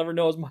so-and-so. I'll never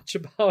know as much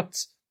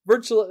about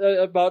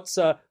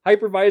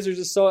hypervisors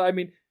as so. I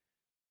mean,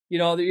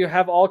 you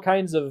have all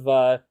kinds of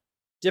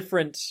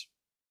different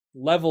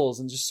levels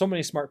and just so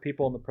many smart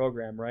people in the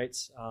program, right?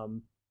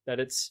 That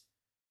it's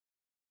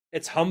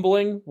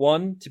humbling,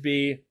 one, to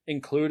be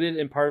included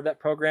in part of that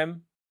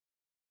program.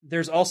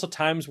 There's also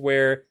times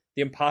where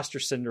the imposter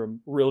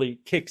syndrome really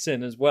kicks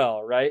in as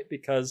well, right?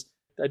 Because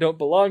I don't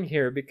belong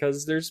here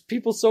because there's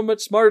people so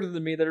much smarter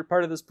than me that are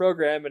part of this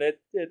program, and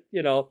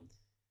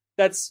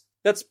that's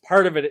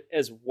part of it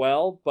as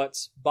well. But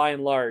by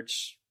and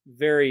large,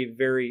 very,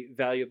 very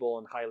valuable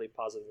and highly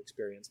positive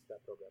experience with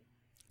that program.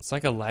 It's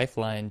like a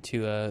lifeline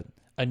to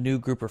a new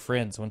group of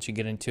friends once you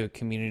get into a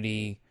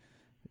community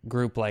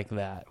group like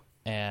that,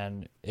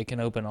 and it can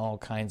open all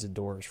kinds of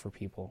doors for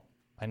people.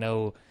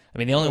 The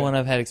only one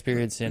I've had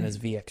experience in is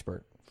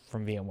vExpert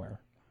from VMware,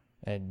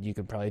 and you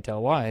can probably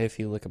tell why if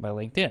you look at my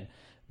LinkedIn,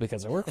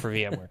 because I work for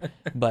VMware.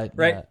 But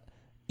right.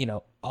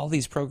 All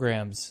these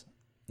programs,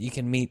 you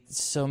can meet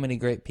so many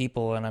great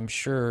people, and I'm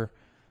sure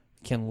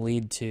can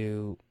lead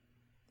to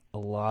a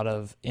lot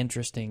of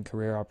interesting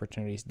career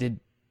opportunities. Did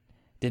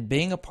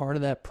being a part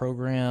of that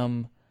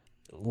program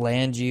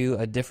land you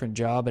a different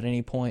job at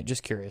any point?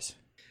 Just curious.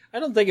 I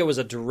don't think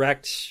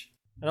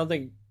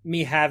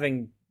me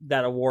having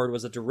that award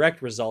was a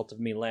direct result of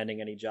me landing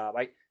any job.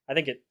 I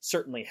think it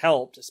certainly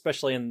helped,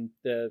 especially in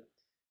the,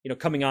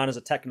 coming on as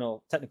a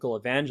technical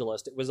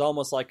evangelist. It was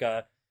almost like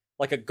a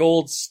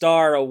gold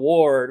star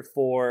award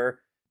for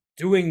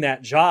doing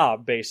that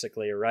job,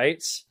 basically,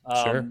 right?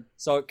 Sure.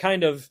 So it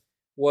kind of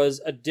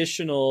was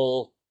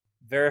additional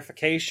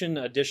verification,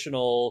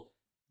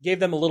 gave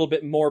them a little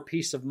bit more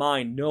peace of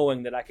mind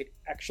knowing that I could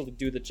actually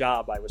do the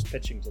job I was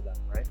pitching to them,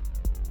 right?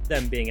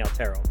 them being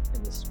Altero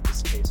in this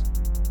case.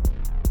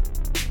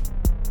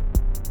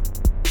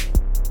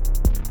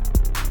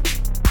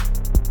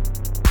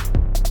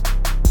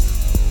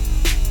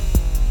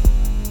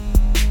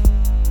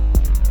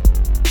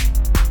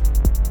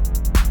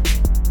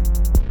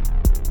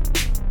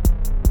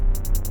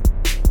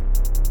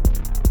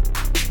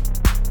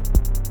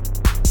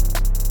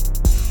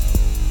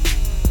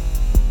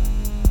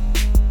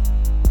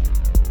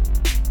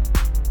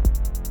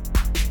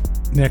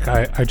 Nick,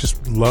 I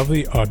just love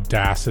the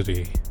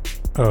audacity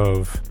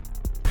of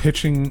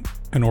pitching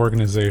an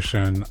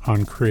organization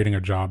on creating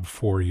a job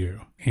for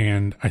you.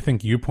 And I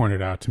think you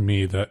pointed out to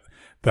me that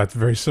that's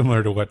very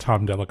similar to what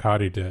Tom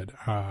Delicati did.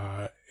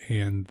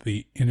 And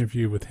the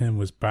interview with him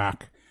was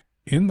back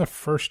in the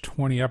first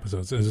 20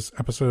 episodes. Is this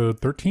episode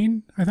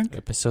 13, I think?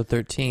 Episode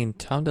 13.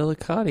 Tom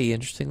Delicati,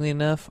 interestingly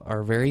enough,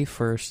 our very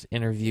first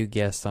interview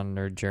guest on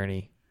Nerd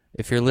Journey.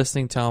 If you're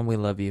listening, Tom, we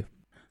love you.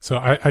 So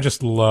I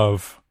just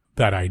love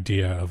that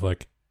idea of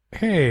like,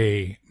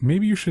 hey,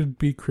 maybe you should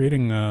be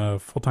creating a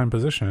full-time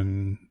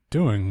position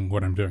doing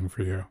what I'm doing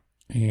for you,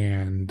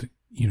 and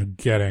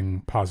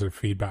getting positive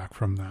feedback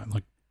from that.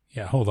 Like,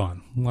 yeah, hold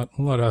on,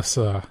 let us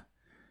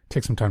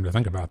take some time to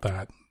think about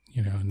that,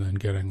 and then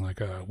getting like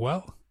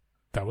well,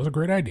 that was a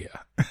great idea.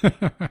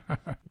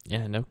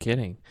 Yeah, no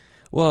kidding.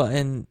 Well,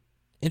 and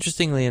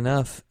interestingly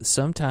enough,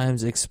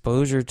 sometimes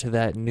exposure to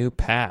that new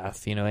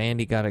path,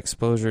 Andy got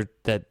exposure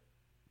that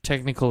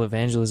technical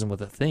evangelism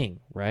was a thing,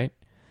 right?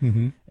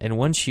 Mm-hmm. And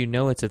once you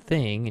know it's a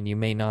thing, and you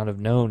may not have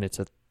known it's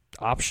an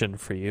option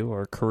for you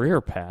or a career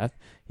path,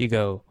 you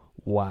go,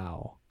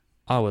 wow,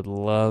 I would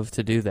love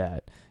to do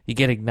that. You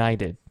get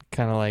ignited,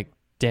 kind of like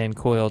Dan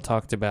Coyle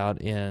talked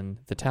about in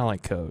The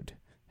Talent Code.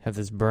 Have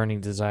this burning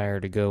desire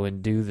to go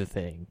and do the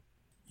thing.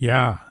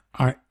 Yeah,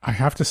 I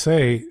have to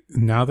say,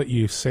 now that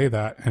you say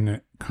that and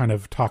it kind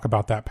of talk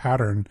about that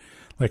pattern,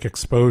 like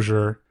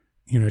exposure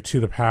to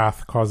the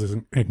path causes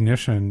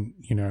ignition,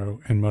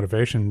 and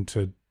motivation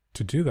to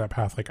do that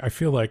path. Like, I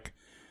feel like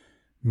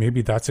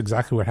maybe that's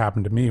exactly what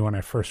happened to me when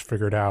I first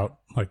figured out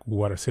like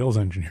what a sales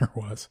engineer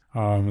was.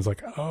 I was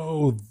like,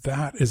 oh,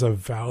 that is a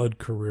valid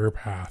career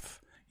path.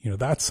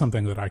 That's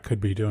something that I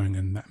could be doing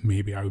and that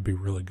maybe I would be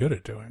really good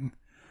at doing.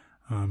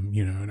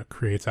 And it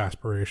creates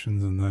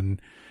aspirations and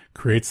then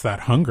creates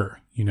that hunger,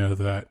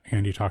 that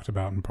Andy talked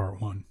about in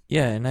part 1.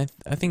 Yeah, and I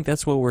think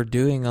that's what we're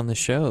doing on the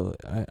show.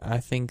 I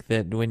think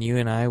that when you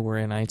and I were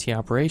in IT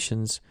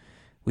operations,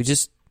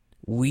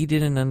 we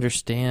didn't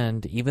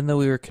understand, even though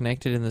we were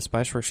connected in the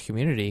Spiceworks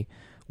community,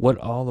 what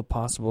all the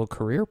possible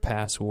career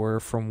paths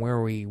were from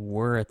where we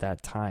were at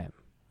that time.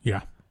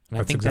 Yeah. And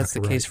I think that's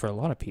the case for a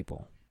lot of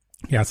people.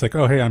 Yeah, it's like,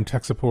 oh, hey, I'm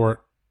tech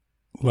support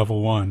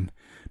level 1,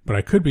 but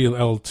I could be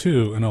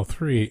L2 and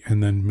L3,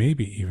 and then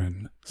maybe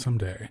even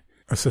someday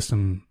a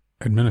system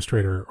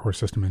administrator or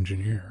system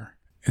engineer.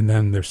 And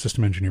then there's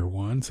system engineer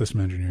 1, system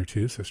engineer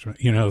 2,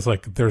 it's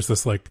like there's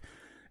this like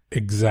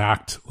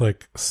exact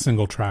like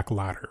single track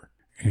ladder.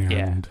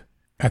 And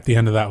at the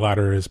end of that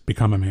ladder is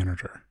become a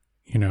manager,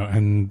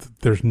 and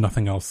there's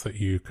nothing else that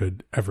you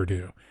could ever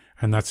do.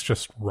 And that's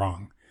just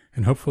wrong.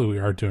 And hopefully we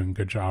are doing a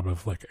good job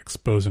of like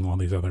exposing all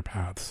these other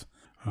paths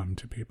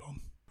to people.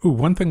 Ooh,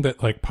 one thing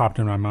that like popped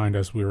in my mind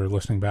as we were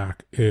listening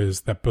back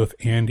is that both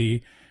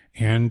Andy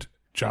and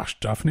Josh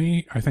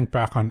Duffney, I think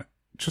back on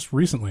just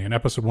recently in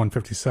episode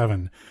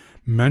 157,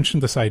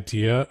 mentioned this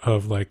idea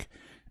of like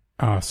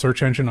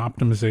search engine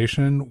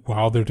optimization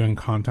while they're doing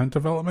content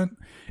development.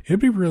 It'd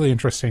be really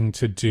interesting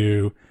to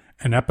do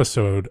an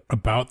episode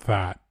about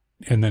that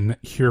and then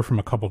hear from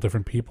a couple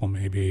different people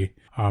maybe.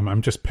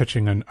 I'm just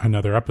pitching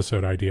another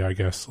episode idea, I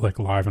guess, like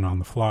live and on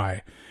the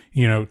fly,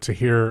 to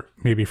hear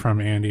maybe from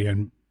Andy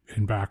and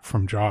back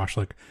from Josh,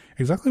 like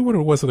exactly what it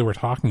was that they were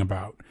talking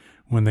about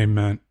when they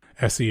meant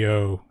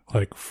SEO,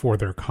 like for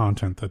their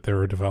content that they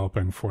were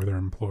developing for their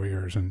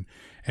employers,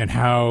 and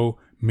how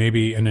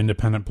maybe an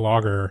independent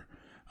blogger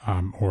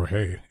or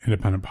hey,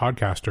 independent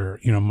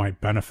podcaster, might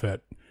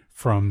benefit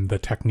from the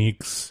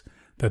techniques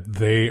that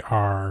they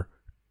are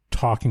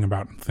talking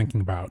about and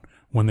thinking about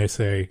when they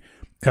say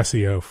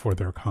SEO for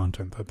their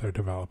content that they're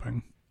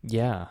developing.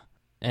 Yeah.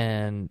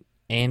 And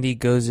Andy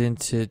goes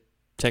into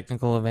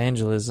technical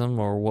evangelism,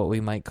 or what we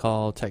might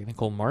call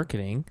technical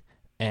marketing,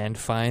 and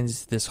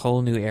finds this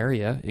whole new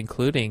area,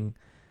 including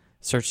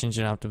search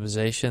engine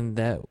optimization,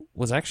 that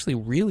was actually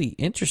really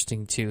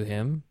interesting to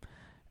him.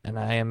 And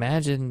I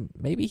imagine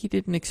maybe he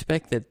didn't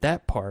expect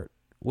that part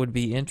would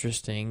be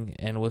interesting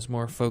and was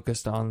more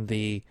focused on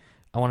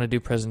I want to do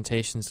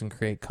presentations and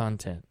create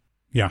content.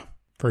 Yeah,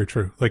 very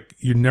true. Like,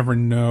 you never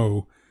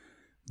know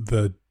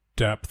the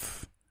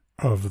depth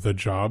of the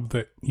job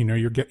that,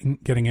 you're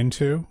getting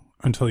into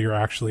until you're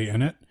actually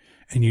in it.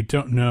 And you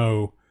don't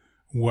know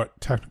what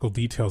technical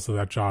details of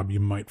that job you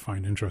might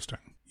find interesting.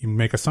 You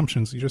make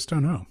assumptions, you just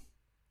don't know.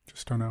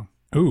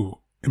 Ooh,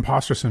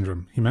 imposter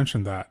syndrome. He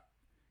mentioned that.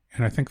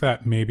 And I think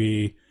that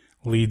maybe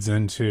leads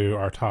into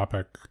our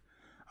topic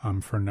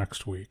for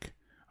next week.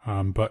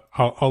 But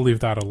I'll leave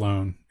that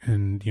alone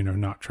and,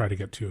 not try to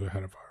get too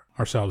ahead of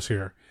ourselves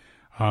here.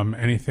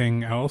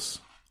 Anything else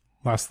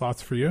last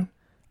thoughts for you?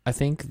 I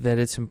think that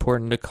it's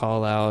important to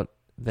call out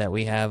that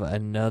we have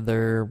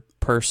another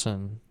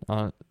person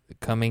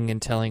coming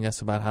and telling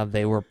us about how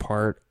they were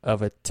part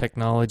of a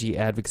technology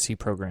advocacy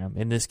program.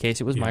 In this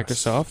case, it was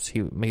Microsoft.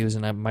 He was a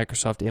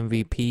Microsoft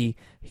MVP.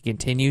 He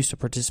continues to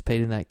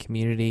participate in that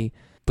community,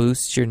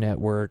 boosts your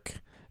network,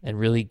 and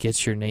really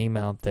gets your name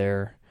out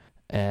there.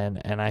 And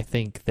I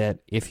think that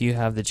if you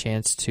have the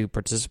chance to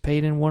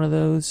participate in one of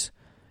those,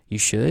 you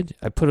should.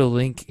 I put a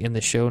link in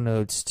the show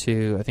notes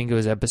to, I think it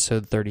was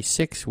episode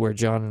 36, where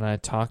John and I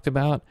talked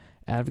about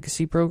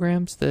advocacy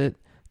programs that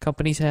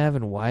companies have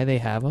and why they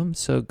have them.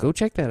 So go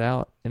check that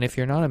out. And if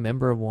you're not a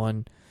member of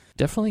one,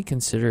 definitely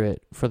consider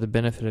it for the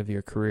benefit of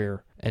your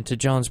career. And to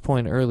John's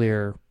point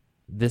earlier,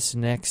 this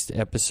next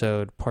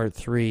episode, part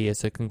 3, is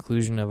the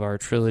conclusion of our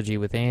trilogy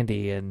with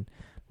Andy, and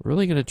we're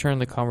really going to turn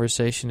the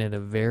conversation in a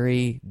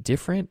very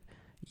different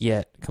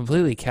yet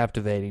completely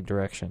captivating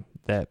direction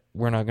that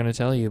we're not going to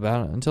tell you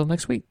about until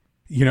next week.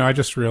 You know, I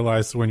just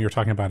realized when you're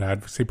talking about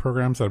advocacy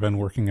programs, I've been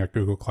working at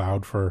Google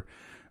Cloud for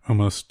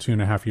almost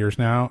 2.5 years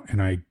now,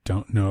 and I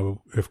don't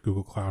know if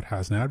Google Cloud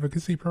has an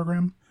advocacy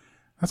program.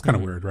 That's kind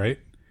of weird, right?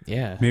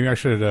 Yeah. Maybe I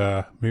should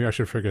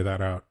figure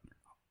that out.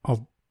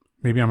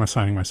 Maybe I'm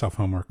assigning myself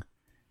homework,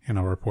 and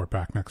I'll report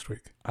back next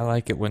week. I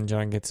like it when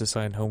John gets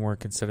assigned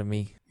homework instead of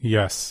me.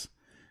 Yes.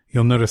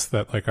 You'll notice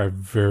that I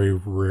very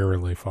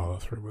rarely follow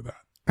through with that.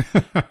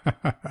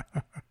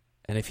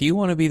 And if you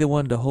want to be the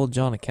one to hold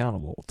John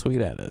accountable,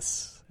 tweet at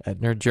us at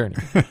Nerd Journey.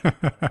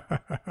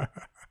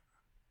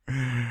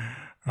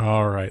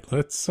 All right,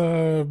 let's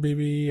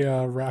maybe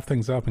wrap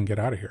things up and get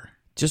out of here.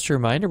 Just a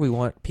reminder, we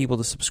want people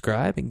to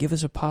subscribe and give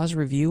us a positive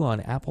review on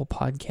Apple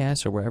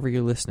Podcasts or wherever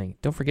you're listening.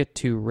 Don't forget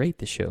to rate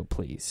the show,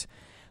 please.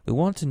 We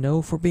want to know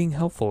if we're being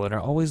helpful and are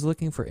always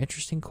looking for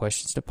interesting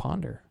questions to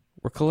ponder.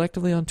 We're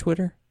collectively on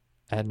Twitter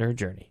at Nerd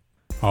Journey.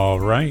 All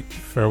right,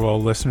 farewell,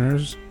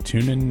 listeners.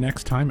 Tune in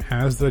next time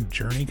as the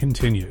journey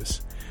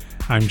continues.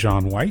 I'm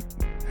John White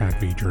at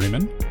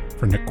VJourneyman,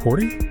 for Nick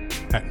Cordy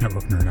at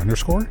Network Nerd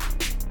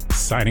 _,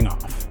 signing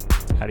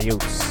off.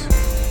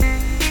 Adios.